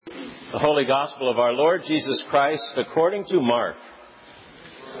The Holy Gospel of our Lord Jesus Christ according to Mark.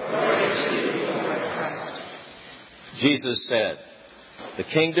 Jesus said, "The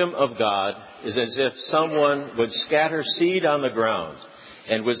kingdom of God is as if someone would scatter seed on the ground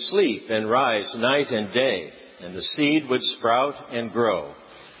and would sleep and rise night and day, and the seed would sprout and grow.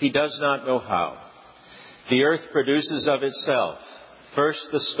 He does not know how. The earth produces of itself first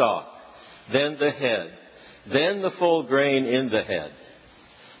the stalk, then the head, then the full grain in the head.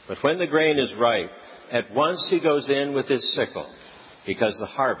 But when the grain is ripe, at once he goes in with his sickle, because the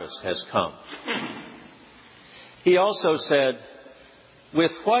harvest has come." He also said,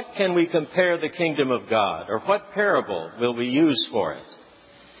 "With what can we compare the kingdom of God, or what parable will we use for it?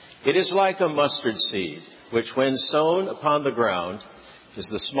 It is like a mustard seed, which when sown upon the ground is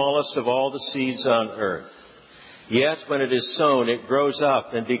the smallest of all the seeds on earth. Yet when it is sown, it grows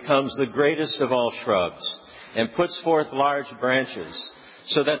up and becomes the greatest of all shrubs, and puts forth large branches,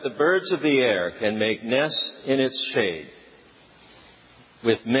 so that the birds of the air can make nests in its shade."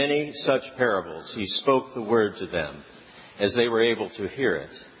 With many such parables he spoke the word to them, as they were able to hear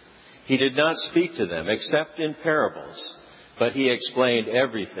it. He did not speak to them except in parables, but he explained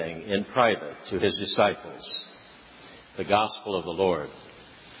everything in private to his disciples. The Gospel of the Lord.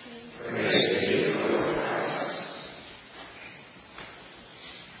 Praise to you, Lord Christ.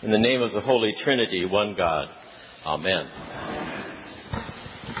 In the name of the Holy Trinity, one God. Amen.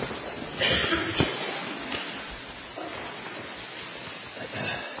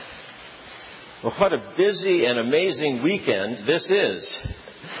 Well, what a busy and amazing weekend this is.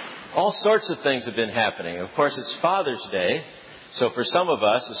 All sorts of things have been happening. Of course, it's Father's Day, so for some of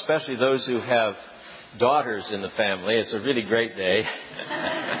us, especially those who have daughters in the family, it's a really great day.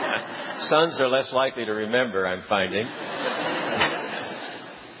 Sons are less likely to remember, I'm finding.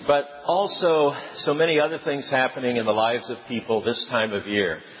 But also, so many other things happening in the lives of people this time of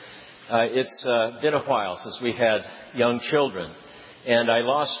year. It's been a while since we had young children. And I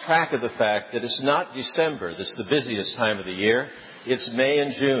lost track of the fact that it's not December that's the busiest time of the year. It's May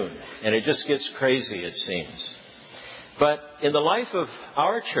and June. And it just gets crazy, it seems. But in the life of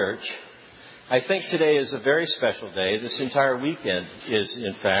our church, I think today is a very special day. This entire weekend is,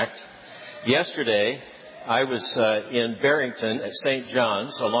 in fact. Yesterday, I was in Barrington at St.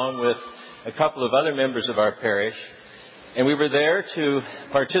 John's, along with a couple of other members of our parish. And we were there to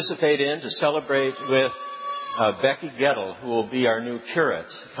participate to celebrate with Becky Gettle, who will be our new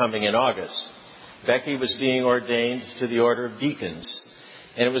curate coming in August. Becky was being ordained to the Order of Deacons.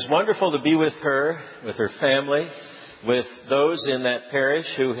 And it was wonderful to be with her family, with those in that parish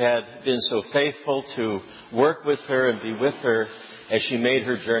who had been so faithful to work with her and be with her as she made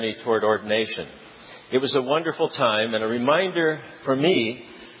her journey toward ordination. It was a wonderful time and a reminder for me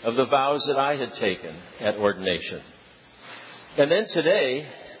of the vows that I had taken at ordination. And then today,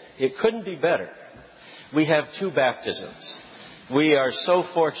 it couldn't be better. We have 2 baptisms. We are so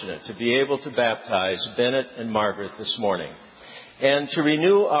fortunate to be able to baptize Bennett and Margaret this morning, and to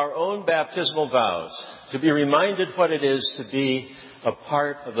renew our own baptismal vows, to be reminded what it is to be a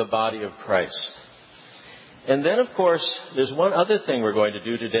part of the body of Christ. And then, of course, there's one other thing we're going to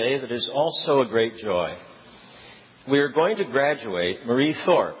do today that is also a great joy. We are going to graduate Marie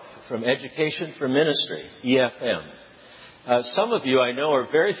Thorpe from Education for Ministry, EFM. Some of you, I know, are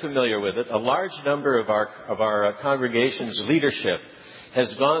very familiar with it. A large number of our congregation's leadership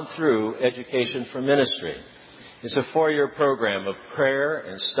has gone through Education for Ministry. It's a 4-year program of prayer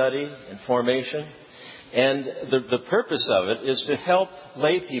and study and formation. And the purpose of it is to help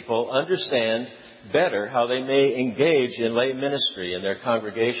lay people understand better how they may engage in lay ministry in their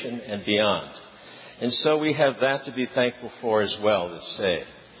congregation and beyond. And so we have that to be thankful for as well this day.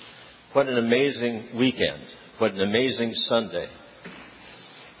 What an amazing weekend. What an amazing Sunday.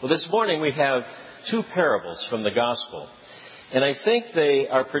 Well, this morning we have 2 parables from the Gospel. And I think they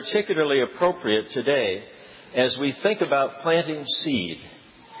are particularly appropriate today as we think about planting seed.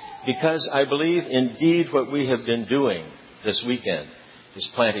 Because I believe indeed what we have been doing this weekend is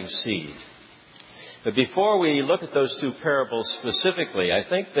planting seed. But before we look at those 2 parables specifically, I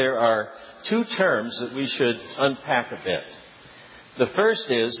think there are 2 terms that we should unpack a bit. The first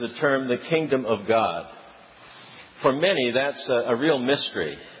is the term the kingdom of God. For many, that's a real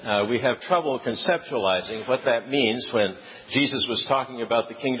mystery. We have trouble conceptualizing what that means when Jesus was talking about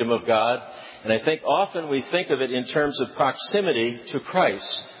the kingdom of God. And I think often we think of it in terms of proximity to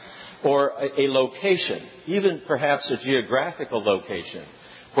Christ, or a location, even perhaps a geographical location,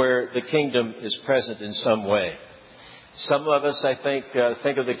 where the kingdom is present in some way. Some of us, I think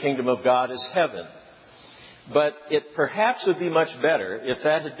of the kingdom of God as heaven. But it perhaps would be much better if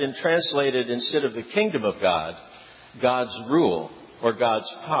that had been translated, instead of the kingdom of God, God's rule or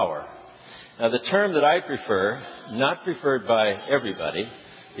God's power. The term that I prefer, not preferred by everybody,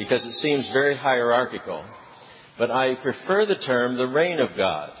 because it seems very hierarchical, but I prefer the term the reign of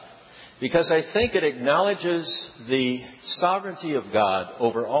God, because I think it acknowledges the sovereignty of God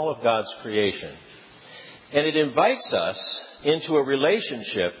over all of God's creation. And it invites us into a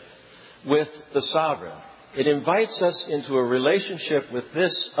relationship with the sovereign. It invites us into a relationship with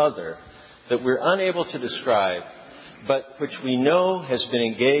this other that we're unable to describe, but which we know has been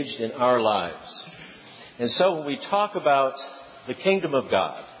engaged in our lives. And so when we talk about the kingdom of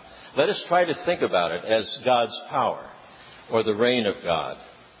God, let us try to think about it as God's power or the reign of God.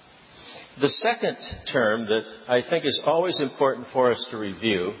 The second term that I think is always important for us to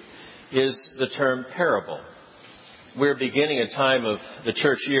review is the term parable. We're beginning a time of the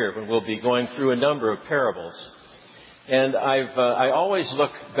church year when we'll be going through a number of parables. And I always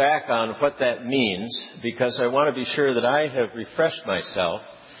look back on what that means because I want to be sure that I have refreshed myself.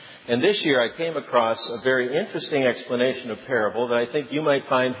 And this year I came across a very interesting explanation of parable that I think you might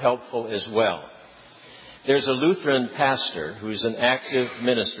find helpful as well. There's a Lutheran pastor who's an active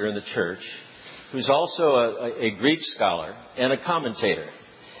minister in the church, who's also a Greek scholar and a commentator.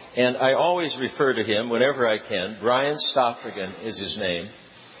 And I always refer to him whenever I can. Brian Stoffergen is his name.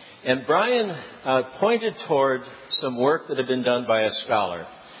 And Brian pointed toward some work that had been done by a scholar,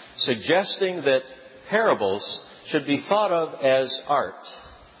 suggesting that parables should be thought of as art.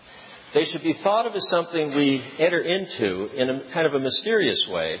 They should be thought of as something we enter into in a kind of a mysterious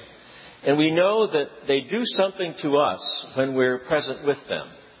way, and we know that they do something to us when we're present with them.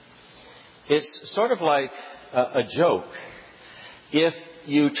 It's sort of like a joke. If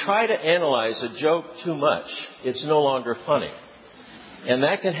you try to analyze a joke too much, it's no longer funny. And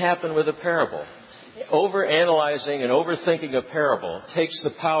that can happen with a parable. Overanalyzing and overthinking a parable takes the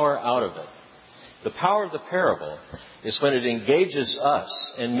power out of it. The power of the parable is when it engages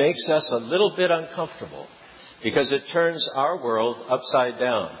us and makes us a little bit uncomfortable because it turns our world upside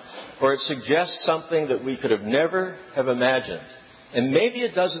down, or it suggests something that we could have never have imagined. And maybe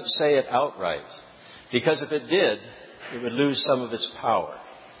it doesn't say it outright, because if it did, it would lose some of its power.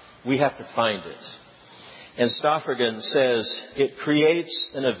 We have to find it. And Stoffergen says it creates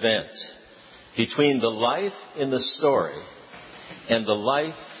an event between the life in the story and the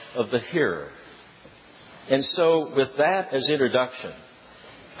life of the hearer. And so with that as introduction,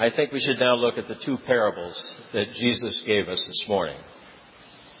 I think we should now look at the two parables that Jesus gave us this morning.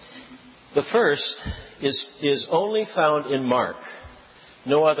 The first is only found in Mark,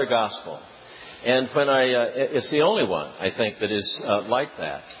 no other gospel. And it's the only one, I think, that is like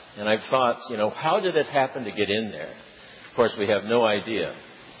that. And I've thought, how did it happen to get in there? Of course, we have no idea.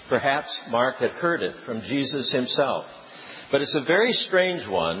 Perhaps Mark had heard it from Jesus himself. But it's a very strange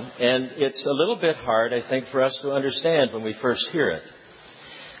one, and it's a little bit hard, I think, for us to understand when we first hear it.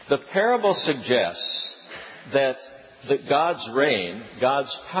 The parable suggests that God's reign,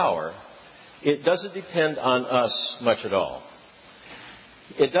 God's power, it doesn't depend on us much at all.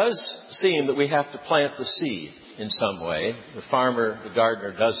 It does seem that we have to plant the seed in some way. The farmer, the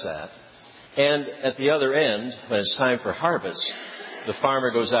gardener does that. And at the other end, when it's time for harvest, the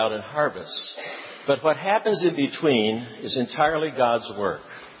farmer goes out and harvests. But what happens in between is entirely God's work.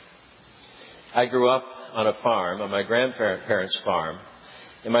 I grew up on a farm, on my grandparents' farm,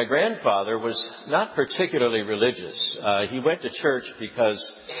 and my grandfather was not particularly religious. He went to church because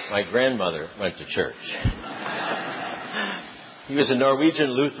my grandmother went to church. He was a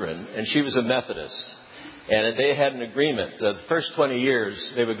Norwegian Lutheran, and she was a Methodist. And they had an agreement. The first 20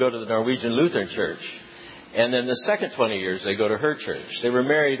 years, they would go to the Norwegian Lutheran church. And then the second 20 years, they go to her church. They were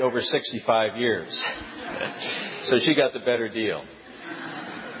married over 65 years. So she got the better deal.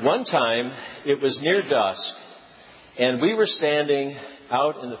 One time, it was near dusk, and we were standing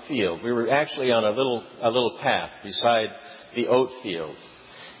out in the field. We were actually on a little path beside the oat field.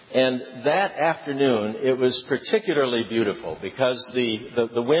 And that afternoon, it was particularly beautiful because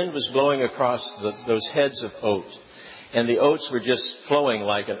the wind was blowing across those heads of oat. And the oats were just flowing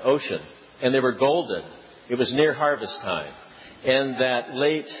like an ocean. And they were golden. It was near harvest time. And that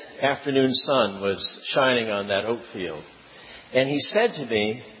late afternoon sun was shining on that oat field. And he said to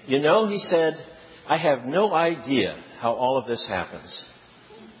me, he said, I have no idea how all of this happens.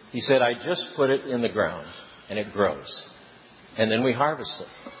 He said, I just put it in the ground and it grows. And then we harvest it.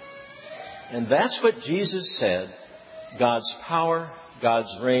 And that's what Jesus said God's power, God's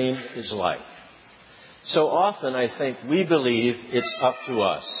reign is like. So often I think we believe it's up to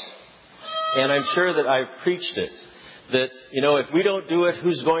us. And I'm sure that I've preached it. That, if we don't do it,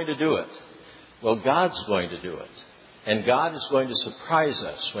 who's going to do it? Well, God's going to do it. And God is going to surprise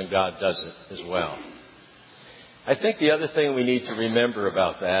us when God does it as well. I think the other thing we need to remember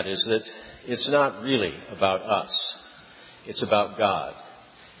about that is that it's not really about us. It's about God.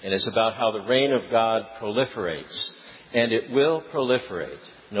 And it's about how the reign of God proliferates. And it will proliferate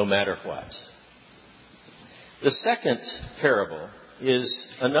no matter what. The second parable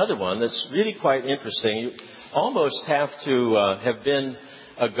is another one that's really quite interesting. You almost have to have been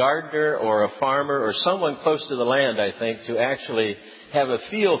a gardener or a farmer or someone close to the land, I think, to actually have a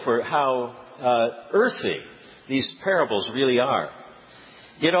feel for how earthy these parables really are.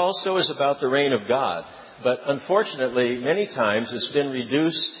 It also is about the reign of God, but unfortunately, many times it's been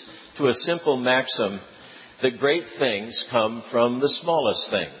reduced to a simple maxim that great things come from the smallest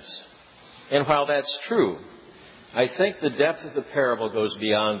things. And while that's true, I think the depth of the parable goes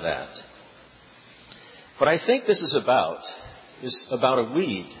beyond that. What I think this is about a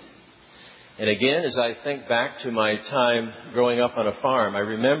weed. And again, as I think back to my time growing up on a farm, I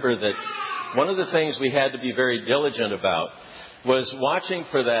remember that one of the things we had to be very diligent about was watching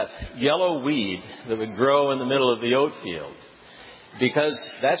for that yellow weed that would grow in the middle of the oat field. Because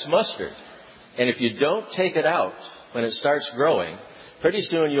that's mustard. And if you don't take it out when it starts growing, pretty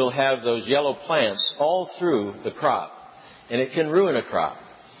soon you'll have those yellow plants all through the crop. And it can ruin a crop.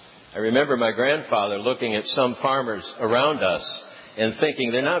 I remember my grandfather looking at some farmers around us and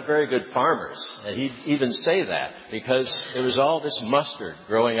thinking they're not very good farmers. And he'd even say that because there was all this mustard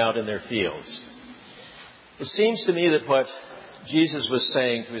growing out in their fields. It seems to me that what Jesus was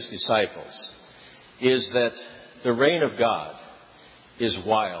saying to his disciples is that the reign of God is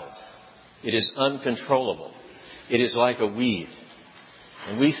wild. It is uncontrollable. It is like a weed.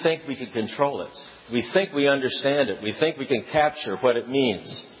 And we think we can control it. We think we understand it. We think we can capture what it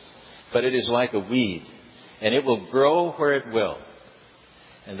means. But it is like a weed. And it will grow where it will.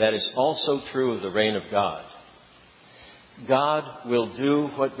 And that is also true of the reign of God. God will do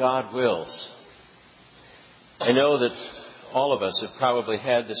what God wills. I know that all of us have probably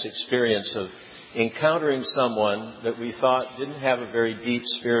had this experience of encountering someone that we thought didn't have a very deep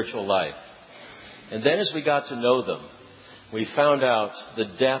spiritual life. And then as we got to know them, we found out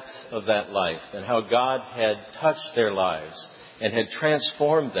the depth of that life and how God had touched their lives and had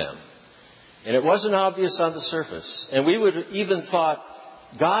transformed them. And it wasn't obvious on the surface. And we would even thought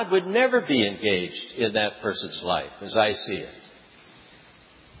God would never be engaged in that person's life as I see it.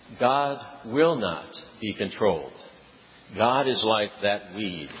 God will not be controlled. God is like that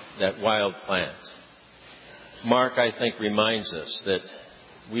weed, that wild plant. Mark, I think, reminds us that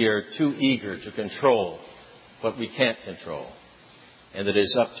we are too eager to control what we can't control, and that it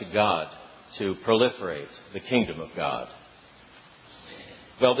is up to God to proliferate the kingdom of God.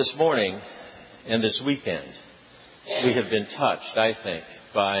 Well, this morning and this weekend, we have been touched, I think,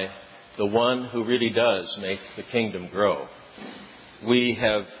 by the one who really does make the kingdom grow. We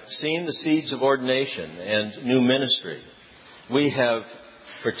have seen the seeds of ordination and new ministry. We have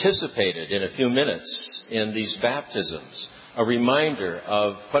participated in a few minutes in these baptisms, a reminder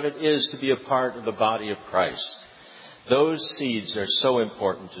of what it is to be a part of the body of Christ. Those seeds are so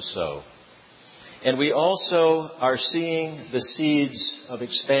important to sow. And we also are seeing the seeds of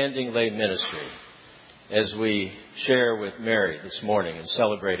expanding lay ministry as we share with Mary this morning in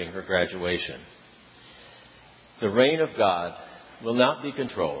celebrating her graduation. The reign of God will not be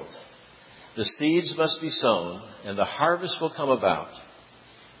controlled. The seeds must be sown and the harvest will come about,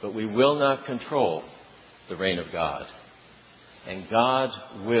 but we will not control the reign of God. And God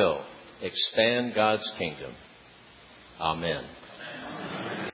will expand God's kingdom. Amen.